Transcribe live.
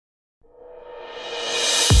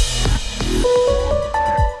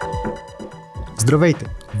Здравейте!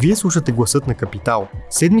 Вие слушате Гласът на Капитал,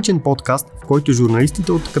 седмичен подкаст, в който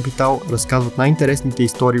журналистите от Капитал разказват най-интересните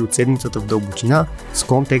истории от седмицата в дълбочина, с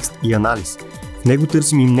контекст и анализ. В него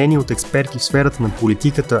търсим и мнение от експерти в сферата на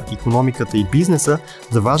политиката, икономиката и бизнеса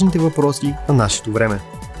за важните въпроси на нашето време.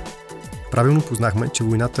 Правилно познахме, че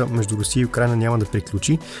войната между Русия и Украйна няма да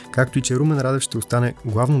приключи, както и че Румен Радев ще остане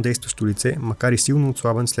главно действащо лице, макар и силно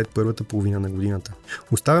отслабен след първата половина на годината.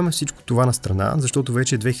 Оставяме всичко това на страна, защото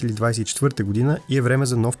вече е 2024 година и е време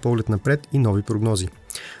за нов поглед напред и нови прогнози.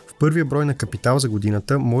 В първия брой на Капитал за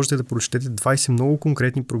годината можете да прочетете 20 много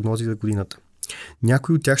конкретни прогнози за годината.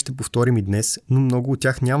 Някои от тях ще повторим и днес, но много от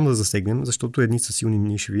тях няма да засегнем, защото едни са силни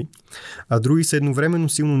нишови, а други са едновременно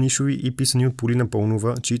силно нишови и писани от Полина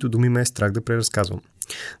Пълнова, чието думи ме е страх да преразказвам.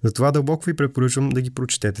 Затова дълбоко ви препоръчвам да ги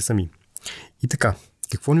прочетете сами. И така,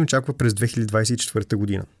 какво ни очаква през 2024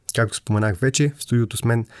 година? Както споменах вече, в студиото с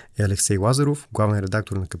мен е Алексей Лазаров, главен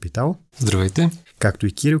редактор на Капитал. Здравейте! Както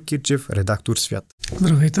и Кирил Кирчев, редактор Свят.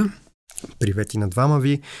 Здравейте! Привет и на двама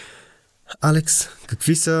ви! Алекс,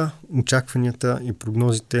 какви са очакванията и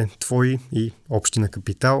прогнозите твои и общи на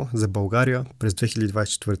Капитал за България през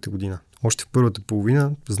 2024 година? Още в първата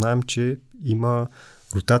половина знаем, че има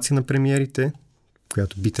ротация на премиерите,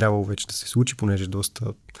 която би трябвало вече да се случи, понеже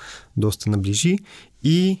доста наближи,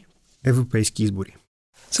 и европейски избори.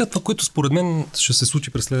 Сега това, което според мен ще се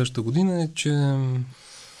случи през следващата година е, че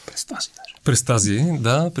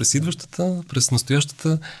през идващата, през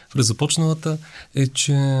настоящата, през започналата е,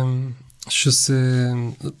 че ще се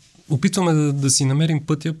опитваме да си намерим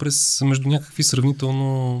пътя между някакви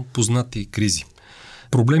сравнително познати кризи.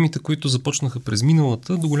 Проблемите, които започнаха през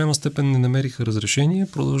миналата, до голяма степен не намериха разрешение,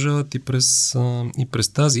 продължават и през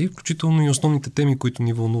тази, включително и основните теми, които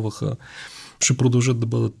ни вълнуваха, ще продължат да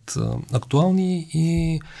бъдат актуални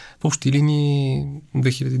и в общи линии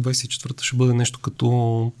 2024 ще бъде нещо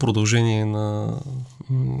като продължение на...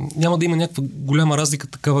 Няма да има някаква голяма разлика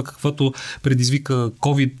такава, каквато предизвика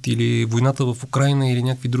COVID или войната в Украйна или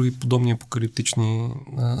някакви други подобни апокалиптични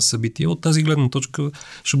събития. От тази гледна точка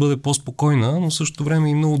ще бъде по-спокойна, но в същото време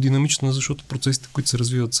и много динамична, защото процесите, които се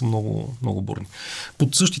развиват, са много, много бурни.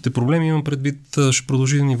 Под същите проблеми имам предвид, ще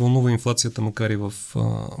продължи да ни вълнува инфлацията, макар и в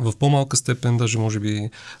по-малка степен, даже може би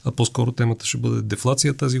по-скоро темата ще бъде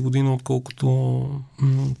дефлация тази година, отколкото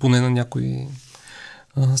поне на някои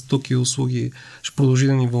стоки и услуги. Ще продължи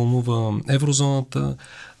да ни вълнува еврозоната.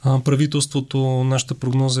 Правителството, нашата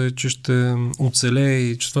прогноза е, че ще оцелее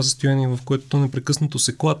и че това състояние, в което то непрекъснато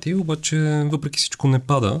се клати, обаче въпреки всичко не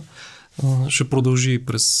пада, ще продължи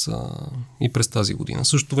и през тази година. В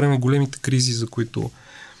същото време големите кризи, за които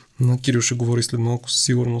Кирил ще говори след малко със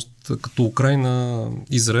сигурност, като Украйна,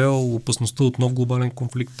 Израел, опасността от нов глобален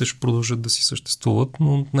конфликт, те ще продължат да си съществуват,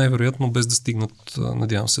 но най-вероятно без да стигнат,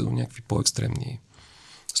 надявам се, до някакви по-екстремни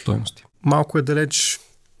стойности. Малко е далеч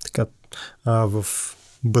в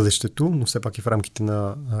бъдещето, но все пак и в рамките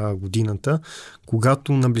на годината.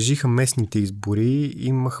 Когато наближиха местните избори,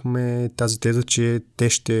 имахме тази теза, че те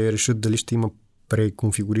ще решат дали ще има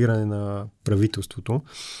преконфигуриране на правителството.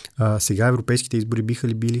 Сега европейските избори биха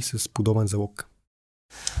ли били с подобен залог?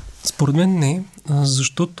 Според мен не,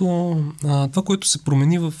 защото това, което се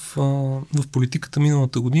промени в политиката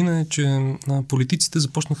миналата година е, че политиците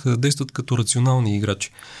започнаха да действат като рационални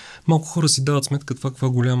играчи. Малко хора си дават сметка каква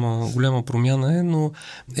голяма промяна е, но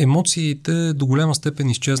емоциите до голяма степен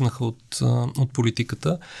изчезнаха от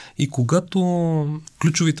политиката и когато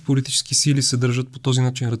ключовите политически сили се държат по този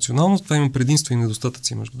начин рационално, това има предимства и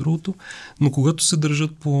недостатъци между другото, но когато се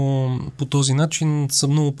държат по този начин са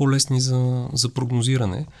много по-лесни за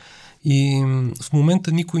прогнозиране. И в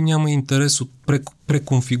момента никой няма интерес от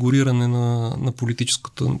преконфигуриране на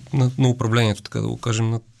политическото, на управлението, така да го кажем,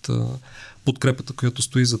 над подкрепата, която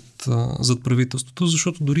стои зад правителството,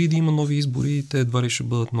 защото дори да има нови избори, те едва ли ще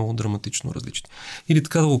бъдат много драматично различни. Или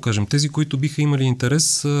така да го кажем, тези, които биха имали интерес,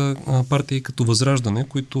 са партии като Възраждане,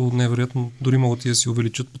 които невероятно дори могат и да си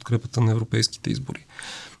увеличат подкрепата на европейските избори.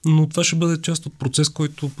 Но това ще бъде част от процес,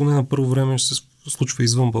 който поне на първо време ще се случва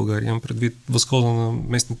извън България. Имам предвид възхода на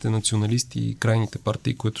местните националисти и крайните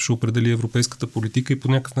партии, които ще определи европейската политика и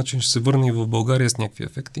по някакъв начин ще се върне и в България с някакви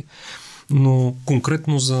ефекти. Но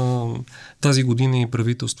конкретно за тази година и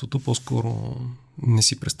правителството по-скоро не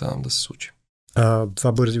си представям да се случи.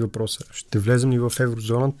 Два бързи въпроса. Ще влезем ли в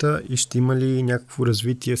еврозоната и ще има ли някакво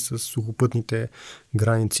развитие с сухопътните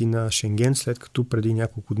граници на Шенген, след като преди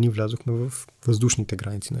няколко дни влязохме в въздушните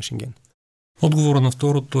граници на Шенген? Отговора на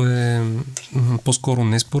второто е по-скоро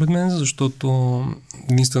не според мен, защото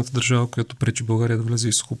единствената държава, която пречи България да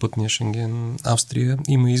влезе в сухопътния Шенген, Австрия,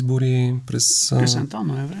 има избори през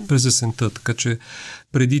есента, така че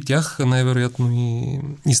преди тях, най-вероятно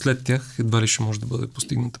и след тях, едва ли ще може да бъде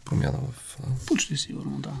постигната промяна в... Почти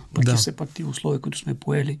сигурно, да. Пък и все пак тия условия, които сме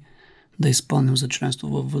поели да изпълним за членство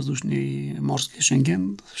във въздушния и морския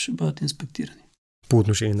Шенген, ще бъдат инспектирани. По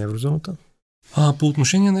отношение на еврозоната? По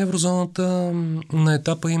отношение на еврозоната, на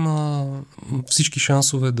етапа има всички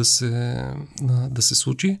шансове да се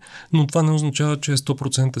случи, но това не означава, че е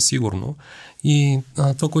 100% сигурно. И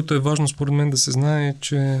това, което е важно според мен да се знае, е,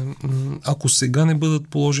 че ако сега не бъдат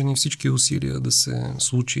положени всички усилия да се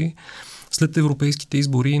случи, след европейските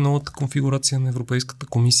избори, новата конфигурация на Европейската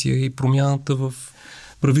комисия и промяната в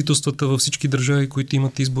правителствата във всички държави, които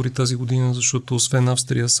имат избори тази година, защото освен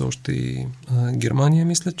Австрия са още и Германия,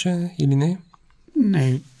 мисля, че или не?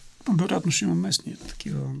 Не, вероятно ще има местни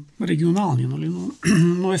такива регионални, нали?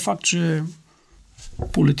 Но е факт, че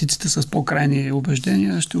политиците с по-крайни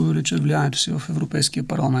убеждения ще увеличат влиянието си в Европейския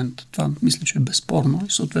парламент. Това мисля, че е безспорно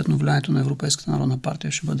и съответно влиянието на Европейската народна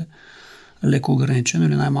партия ще бъде леко ограничено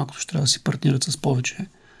или най-малко ще трябва да си партнират с повече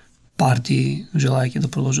партии, желайки да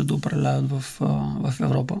продължат да управляват в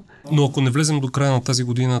Европа. Но ако не влезем до края на тази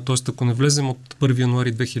година, т.е. ако не влезем от 1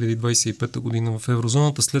 януари 2025 година в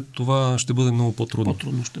еврозоната, след това ще бъде много по-трудно.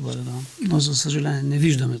 По-трудно ще бъде, да. Но за съжаление не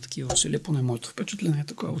виждаме такива усилия, поне моето впечатление е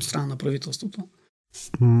такова от страна на правителството.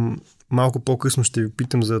 Малко по-късно ще ви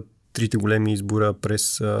питам за трите големи избора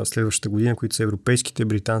през следващата година, които са европейските,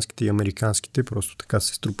 британските и американските. Просто така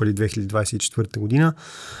се струпали 2024 година.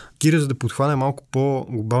 Кира, за да подхване малко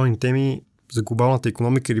по-глобални теми за глобалната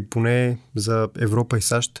икономика или поне за Европа и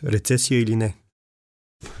САЩ, рецесия или не?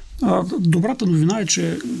 Добрата новина е,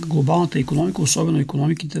 че глобалната икономика, особено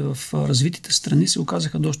икономиките в развитите страни, се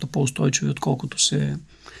оказаха доста по-устойчиви, отколкото се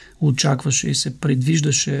очакваше и се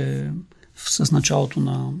предвиждаше с началото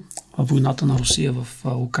на войната на Русия в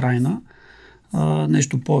Украйна.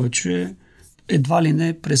 Нещо повече, едва ли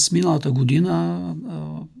не през миналата година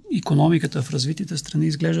икономиката в развитите страни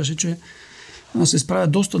изглеждаше, че се справя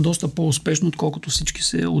доста по-успешно, отколкото всички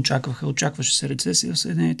се очакваха. Очакваше се рецесия в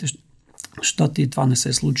Съединените щати и това не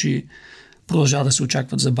се случи. Продължава да се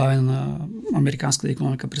очакват забавяне на американската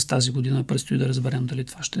икономика през тази година. Предстои да разберем дали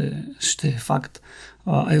това ще е факт.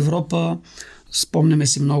 Европа, спомняме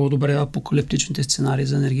си много добре апокалиптичните сценарии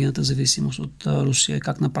за енергийната зависимост от Русия,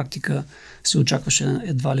 как на практика се очакваше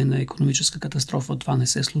едва ли на икономическа катастрофа. Това не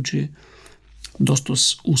се случи. Доста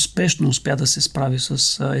успешно успя да се справи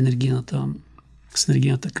с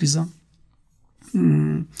енергийната криза.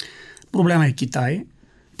 Проблема е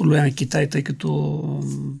Китай. Тъй като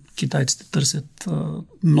китайците търсят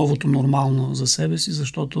новото нормално за себе си,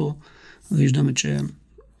 защото виждаме, че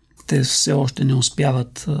те все още не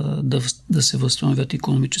успяват да се възстановят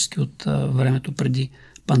икономически от времето преди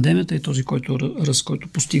пандемията и този ръст, който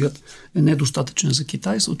постигат, е недостатъчен за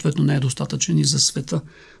Китай, съответно не е достатъчен и за света,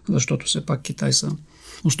 защото все пак Китай са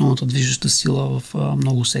основната движеща сила в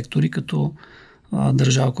много сектори, като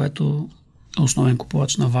държава, която е основен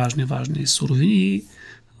купувач на важни суровини и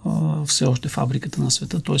все още фабриката на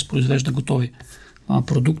света, т.е. произвежда готови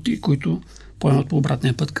продукти, които поемат по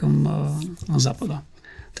обратния път към Запада.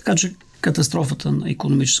 Така че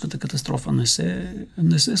икономическата катастрофа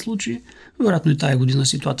не се случи. Вероятно и тая година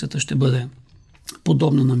ситуацията ще бъде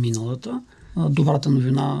подобна на миналата. Добрата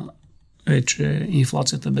новина е, че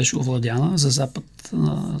инфлацията беше овладяна.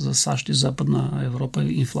 За САЩ и Западна Европа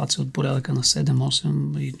инфлация от порядъка на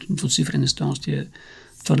 7-8 и двуцифрени стойности е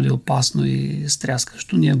твърде опасно и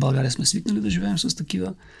стряскащо. Ние в България сме свикнали да живеем с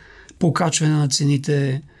такива покачване на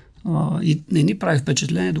цените и не ни прави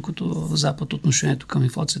впечатление, докато в Запад отношението към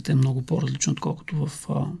инфлацията е много по-различно, отколкото в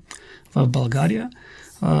България.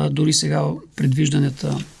 Дори сега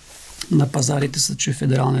предвижданията на пазарите са, че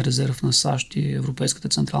Федералния резерв на САЩ и Европейската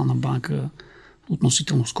централна банка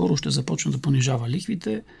относително скоро ще започне да понижава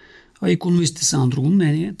лихвите, а икономистите са на друго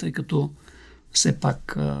мнение, тъй като все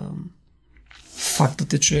пак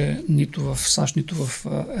фактът е, че нито в САЩ, нито в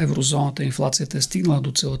еврозоната инфлацията е стигнала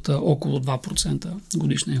до целата около 2%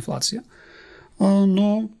 годишна инфлация.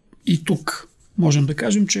 Но и тук можем да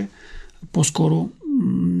кажем, че по-скоро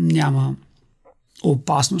няма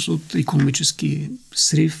опасност от икономически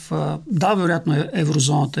срив. Да, вероятно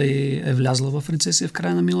еврозоната е влязла в рецесия в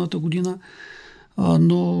края на миналата година,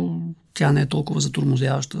 но тя не е толкова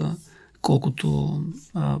затормозяваща, колкото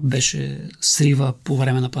беше срива по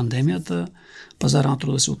време на пандемията. Пазара на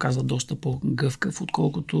труда се оказва доста по-гъвкав,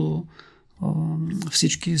 отколкото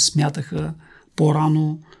всички смятаха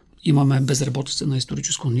по-рано. Имаме безработица на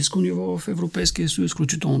историческо ниско ниво в Европейския съюз,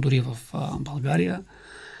 включително дори в България.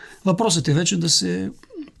 Въпросът е вече да се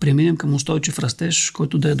преминем към устойчив растеж,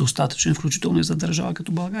 който да е достатъчен, включително и за държава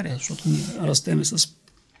като България, защото ние растеме с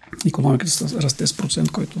икономиката, расте с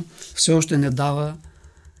процент, който все още не дава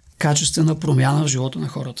качествена промяна в живота на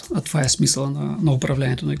хората. А това е смисъла на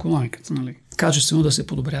управлението на икономиката. Нали? Качествено да се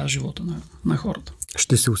подобрява живота на хората.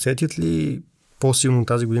 Ще се усетят ли по-силно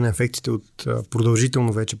тази година ефектите от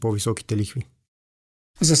продължително вече по-високите лихви?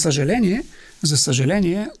 За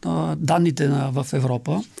съжаление, данните в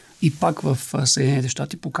Европа и пак в Съединените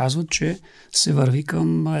щати показват, че се върви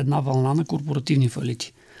към една вълна на корпоративни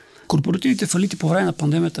фалити. Корпоративните фалити по време на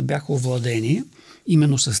пандемията бяха овладени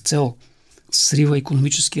именно с цел срива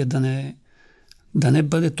икономическия да не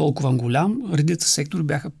бъде толкова голям. На редица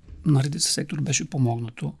сектори беше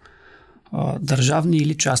помогнато. Държавни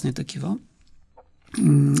или частни такива.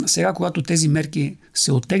 Сега, когато тези мерки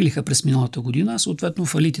се оттеглиха през миналата година, съответно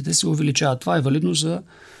фалитите се увеличават. Това е валидно за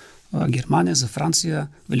Германия, за Франция,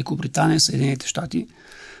 Великобритания, Съединените щати.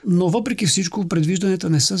 Но въпреки всичко, предвижданията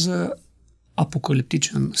не са за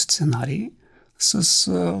апокалиптичен сценарий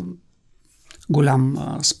с голям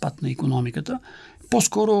спад на икономиката.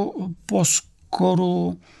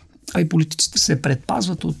 По-скоро и политиците се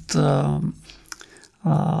предпазват от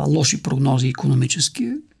лоши прогнози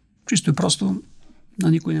икономически. Чисто и просто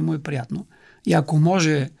на никой не му е приятно. И ако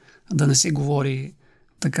може да не се говори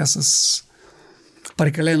така с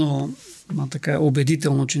прекалено така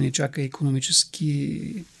убедително, че ни чака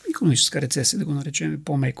икономическа рецесия, да го наречем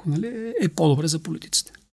по-меко, нали, е по-добре за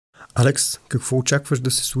политиците. Алекс, какво очакваш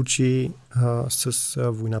да се случи с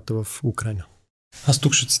войната в Украйна? Аз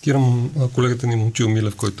тук ще цитирам колегата ни Момчил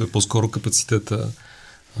Милев, който е по-скоро капацитета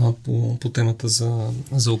по темата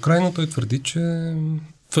за Украйна. Той твърди, че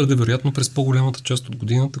твърде вероятно през по-голямата част от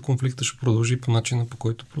годината конфликта ще продължи по начина, по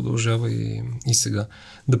който продължава и сега.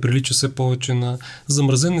 Да прилича все повече на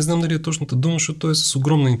замразен. Не знам дали е точната дума, защото той е с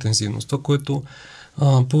огромна интензивност. Това, което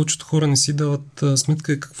повечето хора не си дават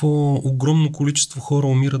сметка е какво огромно количество хора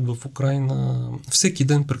умират в Украйна всеки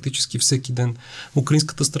ден, практически всеки ден.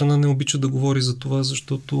 Украинската страна не обича да говори за това,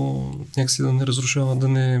 защото някакси да не разрушава, да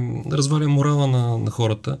не разваля морала на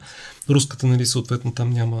хората. Руската, нали, съответно там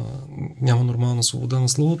няма нормална свобода на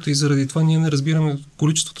словото и заради това ние не разбираме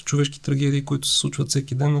количеството човешки трагедии, които се случват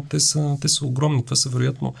всеки ден, а те са огромни. Това са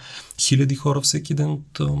вероятно хиляди хора всеки ден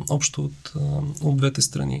общо от двете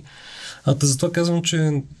страни. Затова казвам,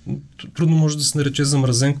 че трудно може да се нарече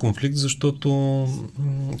замразен конфликт, защото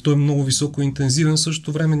той е много високо интензивен. В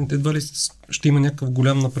същото време едва ли ще има някакъв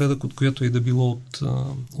голям напредък, от която и да било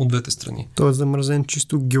от двете страни. Той е замразен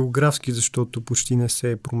чисто географски, защото почти не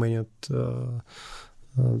се променят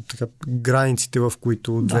границите, в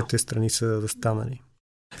които двете страни са застанали.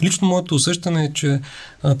 Лично моето усещане е, че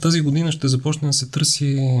тази година ще започне да се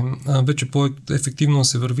търси вече по-ефективно да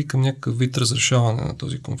се върви към някакъв вид разрешаване на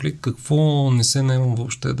този конфликт. Какво не се наемам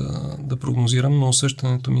въобще да прогнозирам, но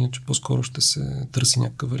усещането ми е, че по-скоро ще се търси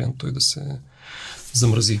някакъв вариант той да се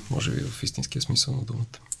замрази, може би в истинския смисъл на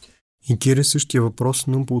думата. И Кире, същия въпрос,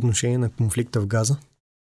 но по отношение на конфликта в Газа?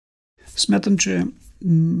 Смятам, че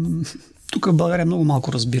тук в България много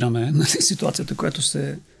малко разбираме ситуацията, която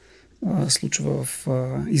се случва в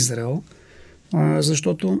Израел,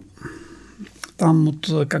 защото там,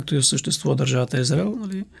 както и съществува държавата Израел,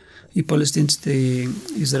 нали, и палестинците, и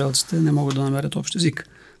израелците не могат да намерят общ език.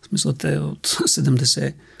 В смисъл, те от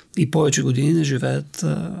 70 и повече години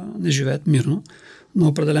не живеят мирно. На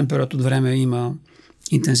определен период от време има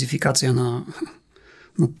интензификация на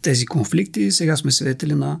тези конфликти и сега сме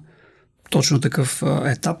свидетели на точно такъв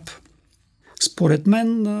етап. Според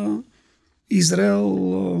мен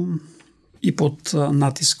Израел и под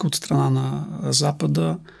натиск от страна на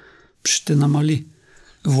Запада ще намали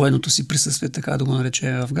военното си присъствие, така да го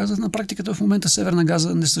нарече, в Газа. На практиката в момента Северна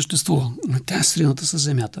Газа не съществува. Тя е срината с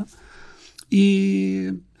земята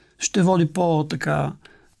и ще води по-така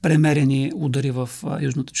премерени удари в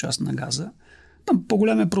южната част на Газа. Там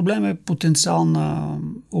по-голям проблем е потенциална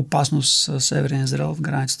опасност Северен Израел в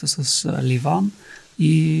границата с Ливан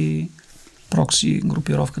и прокси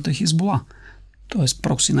групировката Хизбола, т.е.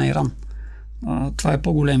 прокси на Иран. Това е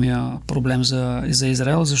по-големия проблем за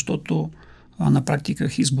Израел, защото на практика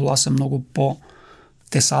Хизбола са много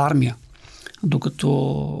те са армия,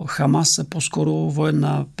 докато Хамас са по-скоро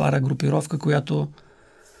военна парагрупировка, която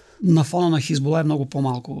на фона на Хизбола е много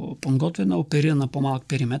по-малко подготвена, оперира на по-малък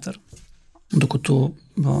периметър, докато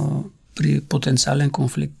при потенциален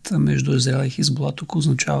конфликт между Израел и Хизбола тук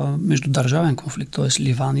означава междудържавен конфликт, т.е.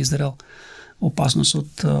 Ливан и Израел. Опасност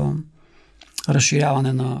от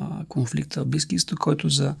разширяване на конфликта в Близки изток, който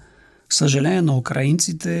за съжаление на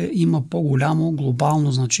украинците има по-голямо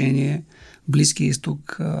глобално значение Близкия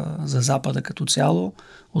изток за Запада като цяло,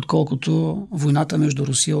 отколкото войната между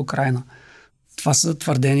Русия и Украйна. Това са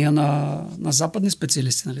твърдения на западни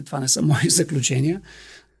специалисти, нали? Това не са мои заключения.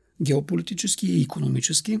 Геополитически и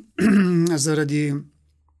икономически, заради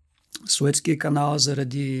Суецкия канал,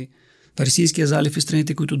 заради Персийския залив и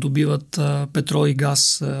страните, които добиват петрол и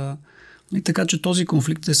газ. И така че този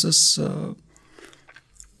конфликт е с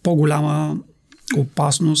по-голяма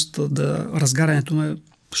опасност да разгарянето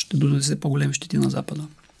ще донесе по-големи щети на Запада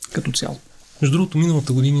като цяло. Между другото,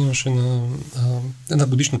 миналата година имаше една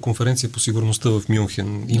годишна конференция по сигурността в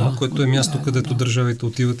Мюнхен, което е място, където държавите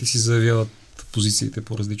отиват и си заявяват позициите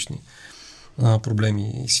по различни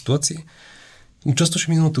проблеми и ситуации.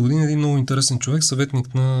 Участваше миналата година един много интересен човек,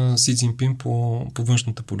 съветник на Си Цзинпин по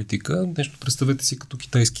външната политика. Нещо представете си като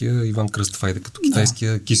китайския Иван Кръстфайде, като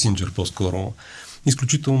китайския Кисинджер по-скоро.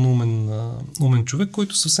 Изключително умен човек,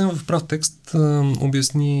 който съвсем в прав текст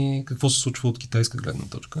обясни какво се случва от китайска гледна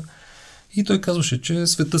точка. И той казваше, че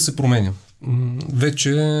света се променя.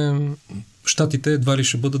 Вече щатите едва ли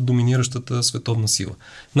ще бъдат доминиращата световна сила.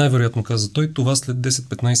 Най-вероятно, каза той, това след 10,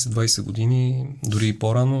 15, 20 години, дори и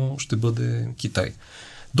по-рано, ще бъде Китай.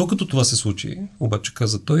 Докато това се случи, обаче,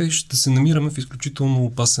 каза той, ще се намираме в изключително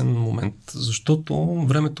опасен момент, защото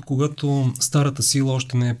времето, когато старата сила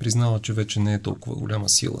още не е признала, че вече не е толкова голяма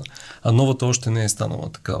сила, а новата още не е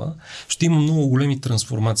станала такава, ще има много големи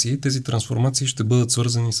трансформации. Тези трансформации ще бъдат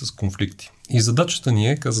свързани с конфликти. И задачата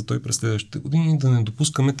ни е, каза той през следващите години, да не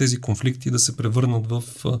допускаме тези конфликти да се превърнат в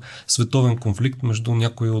световен конфликт между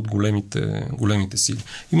някои от големите сили.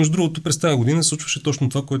 И между другото, през тази година случваше точно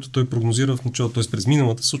това, което той прогнозира в началото, т.е. през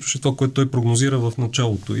миналата случваше това, което той прогнозира в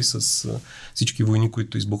началото и с всички войни,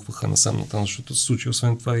 които избухваха насам-натам, защото се случи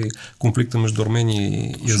освен това и конфликта между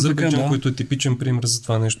Армения и Азербайджан, който е типичен пример за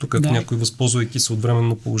това нещо, как някой, възползвайки се от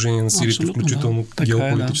временно положение на силите, включително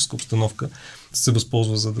геополитическа обстановка, се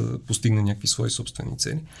възползва, за да постигне някакви свои собствени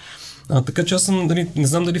цели. Така че аз не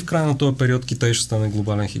знам дали в края на този период Китай ще стане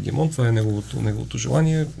глобален хегемон. Това е неговото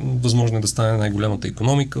желание. Възможно е да стане най-голямата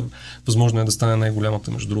икономика, възможно е да стане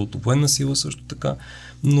най-голямата, между другото, военна сила също така.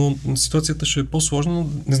 Но ситуацията ще е по-сложна.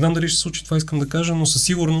 Не знам дали ще се случи това, искам да кажа, но със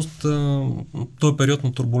сигурност този период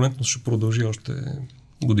на турбулентност ще продължи още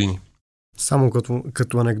години. Само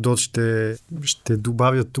като анекдот ще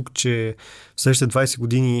добавя тук, че в следващите 20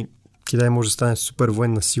 години Китай може да стане супер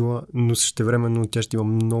военна сила, но същевременно тя ще има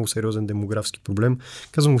много сериозен демографски проблем.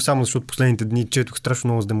 Казвам го само, защото последните дни четох страшно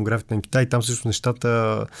много с демографията на Китай. Там също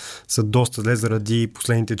нещата са доста зле заради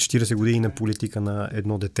последните 40 години на политика на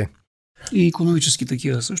едно дете. И икономически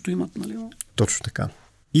такива също имат, нали? Точно така.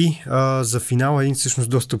 И за финал един всъщност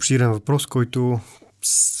доста обширен въпрос, който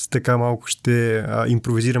така малко ще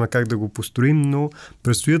импровизираме как да го построим, но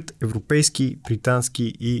предстоят европейски,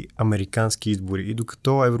 британски и американски избори. И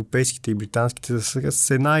докато европейските и британските са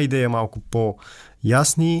с една идея малко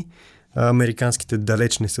по-ясни, американските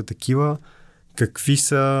далеч не са такива. Какви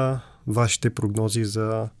са вашите прогнози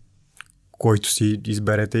за който си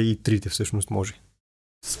изберете и трите всъщност може?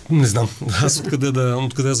 Не знам. Аз откъде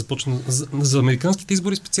да започна. За американските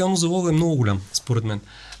избори специално залога е много голям, според мен.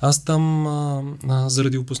 Аз там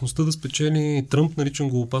заради опасността да спечели Тръмп, наричам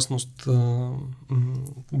го опасност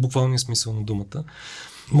буквалния смисъл на думата.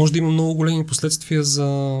 Може да има много големи последствия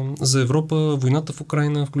за Европа, войната в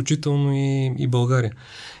Украйна, включително и България.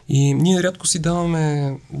 И ние рядко си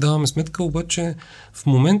даваме сметка, обаче в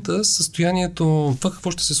момента състоянието, това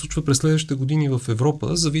какво ще се случва през следващите години в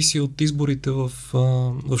Европа, зависи от изборите в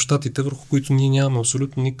щатите, върху които ние нямаме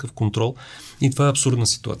абсолютно никакъв контрол. И това е абсурдна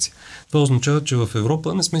ситуация. Това означава, че в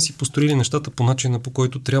Европа не сме си построили нещата по начина, по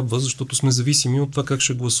който трябва, защото сме зависими от това как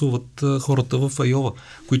ще гласуват хората в Айова,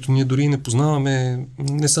 които ние дори не познаваме,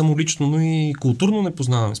 не само лично, но и културно не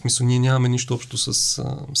познаваме. В смисъл, ние нямаме нищо общо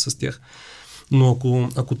с тях. Но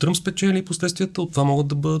ако Тръмп спечели, последствията от това могат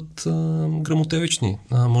да бъдат гръмотевични.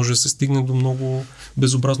 Може да се стигне до много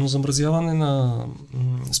безобразно замразяване на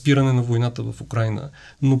спиране на войната в Украйна,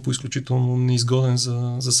 но по изключително неизгоден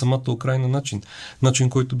за самата Украйна начин. Начин,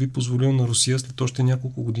 който би позволил на Русия след още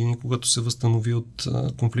няколко години, когато се възстанови от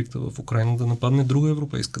конфликта в Украйна, да нападне друга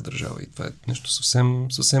европейска държава. И това е нещо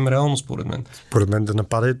съвсем реално, според мен. Според мен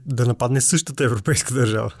да нападне същата европейска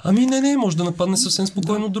държава. Не, може да нападне съвсем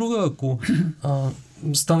спокойно друга, ако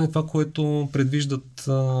стане това, което предвиждат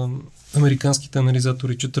американските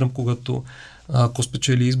анализатори, че Тръмп, когато ако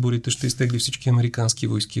спечели изборите, ще изтегли всички американски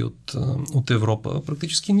войски от Европа.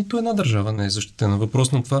 Практически нито една държава не е защитена.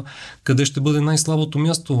 Въпрос на това къде ще бъде най-слабото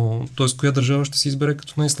място, т.е. коя държава ще се избере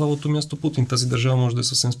като най-слабото място Путин. Тази държава може да е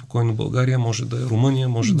съвсем спокойно България, може да е Румъния,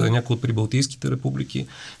 може да е някоя от прибалтийските републики.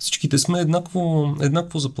 Всичките сме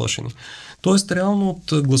еднакво заплашени. Тоест, реално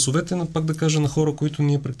от гласовете, пак да кажа, на хора, които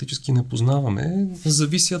ние практически не познаваме,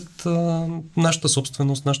 зависят нашата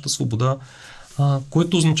собственост, нашата свобода,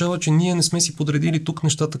 което означава, че ние не сме си подредили тук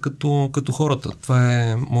нещата като хората. Това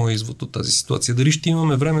е моят извод от тази ситуация. Дали ще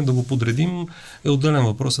имаме време да го подредим е отделен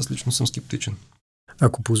въпрос. Аз лично съм скептичен.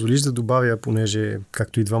 Ако позволиш да добавя, понеже,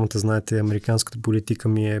 както и двамата знаете, американската политика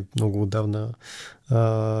ми е много отдавна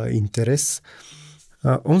интерес.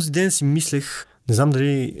 Онзи ден си мислех, не знам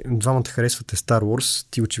дали двамата харесвате Star Wars,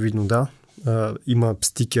 ти очевидно да. Има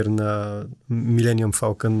стикер на Millennium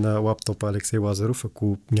Falcon на лаптопа Алексей Лазаров,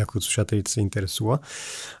 ако някой от слушателите се интересува.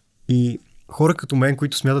 И хора като мен,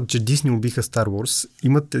 които смятат, че Дисни убиха Star Wars,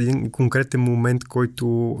 имат един конкретен момент, който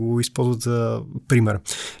го използват за пример.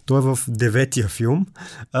 Той е в 9-тия филм.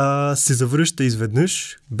 Се завръща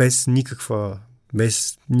изведнъж, без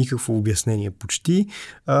никакво обяснение почти.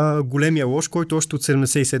 Големия лош, който още от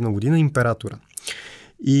 1977 година, императора.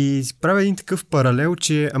 И правя един такъв паралел,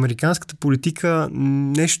 че американската политика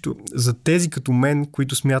нещо за тези като мен,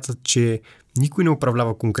 които смятат, че никой не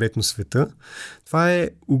управлява конкретно света. Това е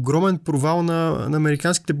огромен провал на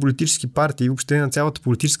американските политически партии и въобще на цялата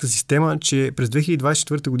политическа система, че през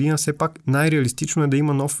 2024 година все пак най-реалистично е да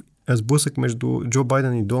има нов сблъсък между Джо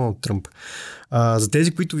Байден и Доналд Тръмп. За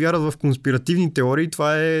тези, които вярват в конспиративни теории,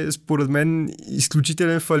 това е според мен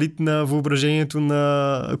изключителен фалит на въображението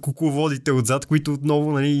на кукловодите отзад, които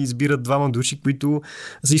отново избират двама души, които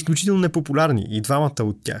са изключително непопулярни и двамата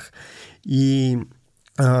от тях. И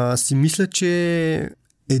си мисля, че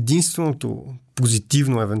единственото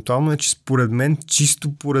позитивно евентуално е, че според мен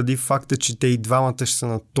чисто поради факта, че те и двамата ще са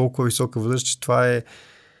на толкова висока възраст, че това е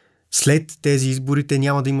след тези избори те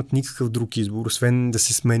няма да имат никакъв друг избор, освен да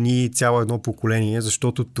се смени цяло едно поколение,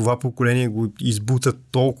 защото това поколение го избута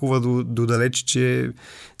толкова до далеч, че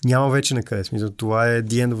няма вече на къде. Смисъл, това е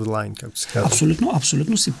the end of the line, както се казва.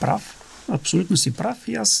 Абсолютно си прав. Абсолютно си прав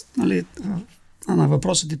и аз, на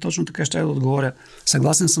въпросът ти точно така ще да отговоря.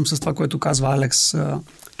 Съгласен съм с това, което казва Алекс,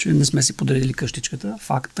 че не сме си подредили къщичката.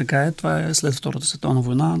 Факт, така е. Това е след Втората световна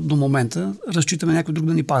война. До момента разчитаме някой друг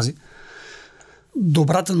да ни пази.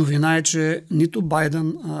 Добрата новина е, че нито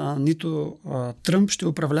Байден, нито Тръмп ще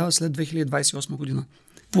управлява след 2028 година.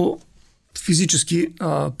 По физически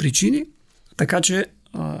причини, така че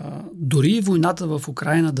дори войната в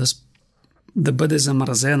Украйна да бъде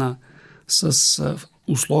замразена с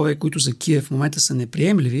условия, които за Киев в момента са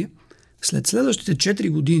неприемливи, след следващите 4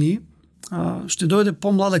 години ще дойде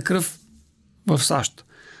по-млада кръв в САЩ.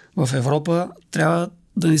 В Европа трябва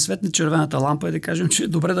да ни светне червената лампа и да кажем, че е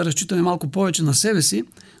добре да разчитаме малко повече на себе си,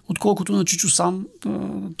 отколкото на Чичо сам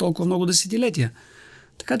толкова много десетилетия.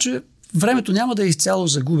 Така че времето няма да е изцяло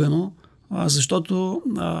загубено, защото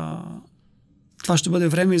това ще бъде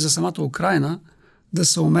време и за самата Украйна да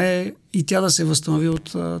се умее и тя да се възстанови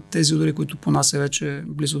от тези удари, които понася вече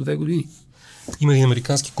близо 2 години. Има един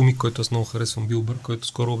американски комик, който аз много харесвам, Бил Бър, който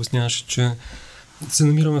скоро обясняваше, че се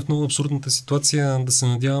намираме в много абсурдната ситуация да се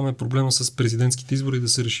надяваме проблема с президентските избори да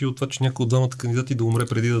се реши от това, че някой от двамата кандидати да умре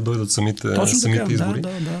преди да дойдат самите избори. Да.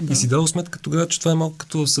 И си дал сметка тогава, че това е малко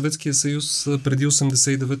като в Съветския съюз преди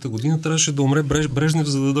 89-та година. Трябваше да умре Брежнев,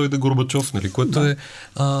 за да дойде Горбачов, което е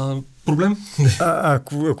проблем.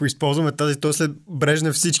 Ако използваме тази, то след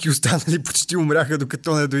Брежнев всички останали почти умряха,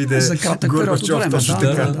 докато не дойде Горбачов.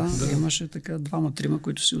 Имаше така 2-3,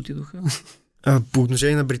 които си отидоха. По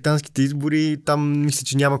отношение на британските избори, там мисля,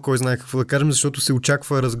 че няма кой знае какво да кажем, защото се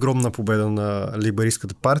очаква разгромна победа на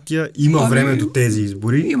лейбористската партия. Има време до тези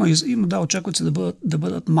избори. Има, очакват се да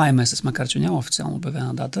бъдат май месец, макар че няма официално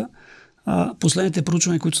обявена дата. Последните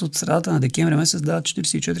проучвания, които са от средата на декември месец, дават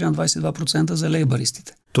 44 на 22% за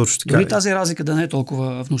лейбористите. Точно така. Дори тази разлика да не е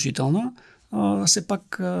толкова внушителна, все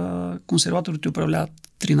пак консерваторите управляват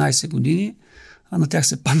 13 години, на тях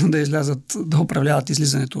се падна да управляват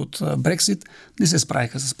излизането от Брексит. Не се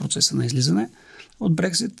справиха с процеса на излизане от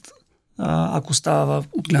Брексит, ако става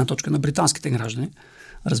от гледна точка на британските граждани,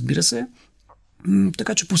 разбира се.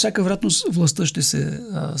 Така че по всяка вероятност властта ще се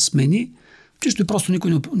смени. Чисто и просто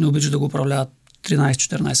никой не обича да го управляват 13,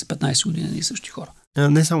 14, 15 години и същи хора.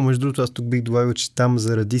 Не само между другото, аз тук бих добавил, че там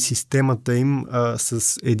заради системата им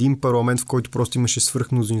с един парламент, в който просто имаше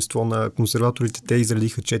свръхмнозинство на консерваторите, те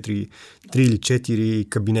изредиха 3 или 4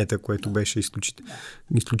 кабинета, което беше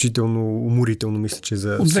изключително уморително, мисля, че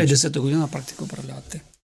за... От 2010 година на практика управляват те.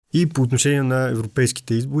 И по отношение на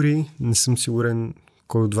европейските избори, не съм сигурен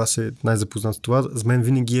кой от вас е най-запознат с това. За мен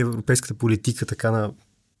винаги европейската политика така на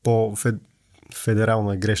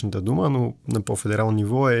по-федерална е грешната дума, но на по-федерално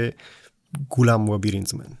ниво е голям лабиринт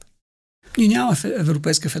за мен. И няма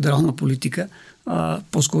европейска федерална политика.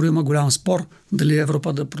 По-скоро има голям спор дали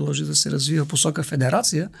Европа да продължи да се развива посока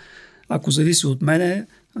федерация. Ако зависи от мене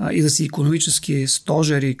и да си икономически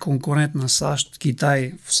стожер и конкурент на САЩ,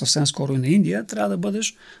 Китай, съвсем скоро и на Индия, трябва да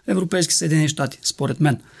бъдеш Европейски Съединени щати, според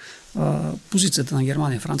мен. Позицията на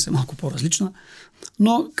Германия и Франция е малко по-различна,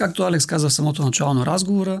 но, както Алекс каза в самото начало на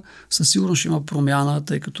разговора, със сигурност ще има промяна,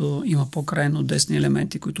 тъй като има по-крайно десни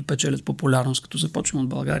елементи, които печелят популярност, като започваме от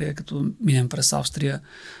България, като минем през Австрия,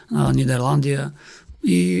 Нидерландия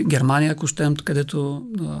и Германия, ако щем, където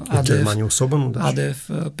АДФ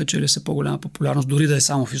печели се по-голяма популярност, дори да е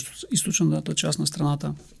само в източната част на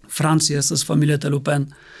страната. Франция с фамилията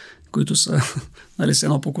Люпен, които са с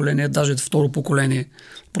едно поколение, даже второ поколение,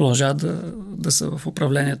 продължават да са в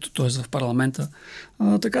управлението, т.е. в парламента.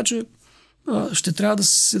 Така че ще трябва да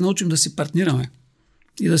се научим да си партнираме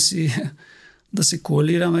и да се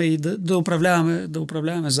коалираме и да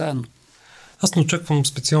управляваме заедно. Аз не очаквам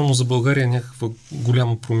специално за България някаква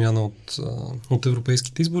голяма промяна от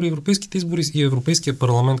европейските избори. Европейските избори и Европейския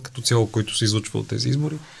парламент като цяло, който се излъчва от тези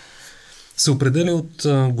избори, се определя от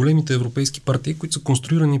големите европейски партии, които са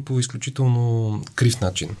конструирани по изключително крив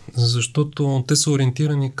начин. Защото те са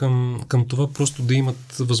ориентирани към това просто да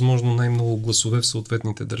имат възможно най-много гласове в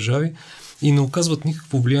съответните държави и не оказват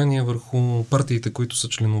никакво влияние върху партиите, които са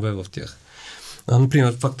членове в тях.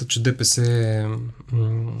 Например, факта, че ДПС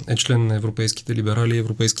е член на европейските либерали.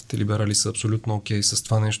 Европейските либерали са абсолютно окей с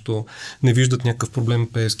това нещо. Не виждат някакъв проблем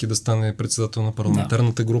Пеевски да стане председател на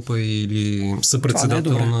парламентарната група или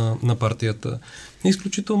съпредседател на партията. Е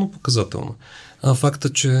изключително показателно.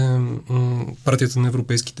 Факта, че партията на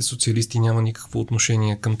европейските социалисти няма никакво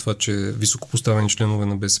отношение към това, че високопоставени членове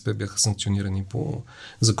на БСП бяха санкционирани по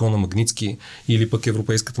закона Магнитски, или пък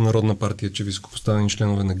Европейската народна партия, че високопоставени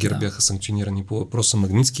членове на ГЕРБ бяха санкционирани по въпроса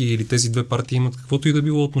Магнитски, или тези две партии имат каквото и да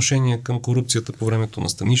било отношение към корупцията по времето на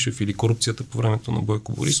Станишев или корупцията по времето на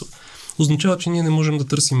Бойко Борисов, означава, че ние не можем да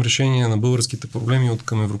търсим решение на българските проблеми от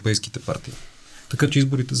към европейските партии. Така че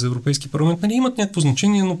изборите за Европейски парламент имат някакво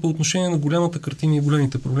значение, но по отношение на голямата картина и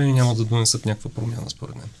големите проблеми няма да донесат някаква промяна,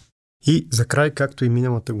 според мен. И за край, както и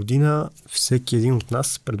миналата година, всеки един от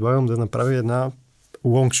нас предлагам да направи една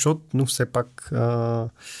лонгшот, но все пак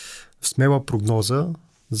смела прогноза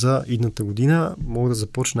за идната година. Мога да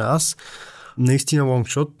започна аз. Наистина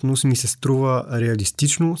лонгшот, но ми се струва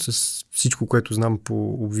реалистично с всичко, което знам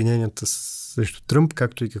по обвиненията срещу Тръмп,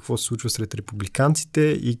 както и какво се случва сред републиканците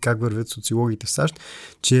и как вървят социологите в САЩ,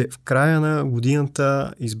 че в края на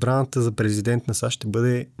годината избраната за президент на САЩ ще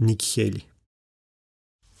бъде Ники Хейли.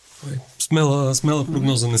 Смела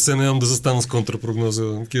прогноза. Не се надявам да застана с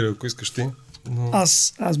контрапрогноза, Кирил, ако искаш ти. Но...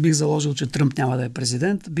 Аз бих заложил, че Тръмп няма да е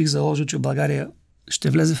президент. Бих заложил, че България ще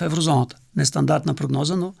влезе в еврозоната. Нестандартна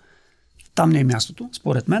прогноза, но там не е мястото,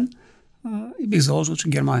 според мен. И бих заложил, че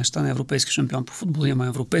Германия ще стане европейски шампион по футбол. Има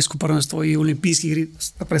европейско първенство и олимпийски игри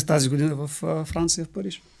през тази година в Франция, в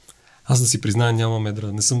Париж. Аз да си призная, нямам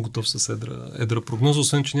не съм готов с едра прогноза,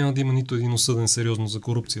 освен че няма да има нито един осъден сериозно за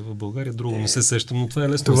корупция в България. Друго не се сещам, но това е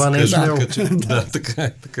лесно това да се каже. Да, така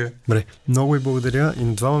е. Добре, много ви благодаря и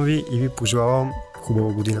на двама ви и ви пожелавам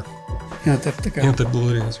хубава година. И на теб така. И на теб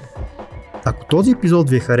благодаря. Ако този епизод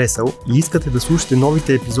ви е харесал и искате да слушате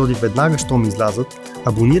новите епизоди веднага, щом излязат,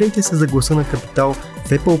 абонирайте се за Гласа на Капитал в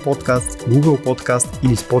Apple Podcast, Google Podcast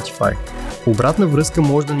или Spotify. Обратна връзка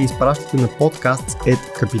може да ни изпращате на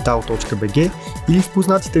podcast@capital.bg или в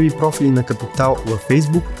познатите ви профили на Капитал във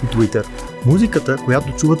Facebook и Twitter. Музиката,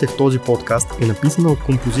 която чувате в този подкаст, е написана от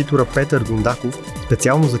композитора Петър Дундаков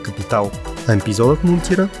специално за Капитал, а епизодът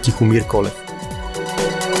монтира Тихомир Колев.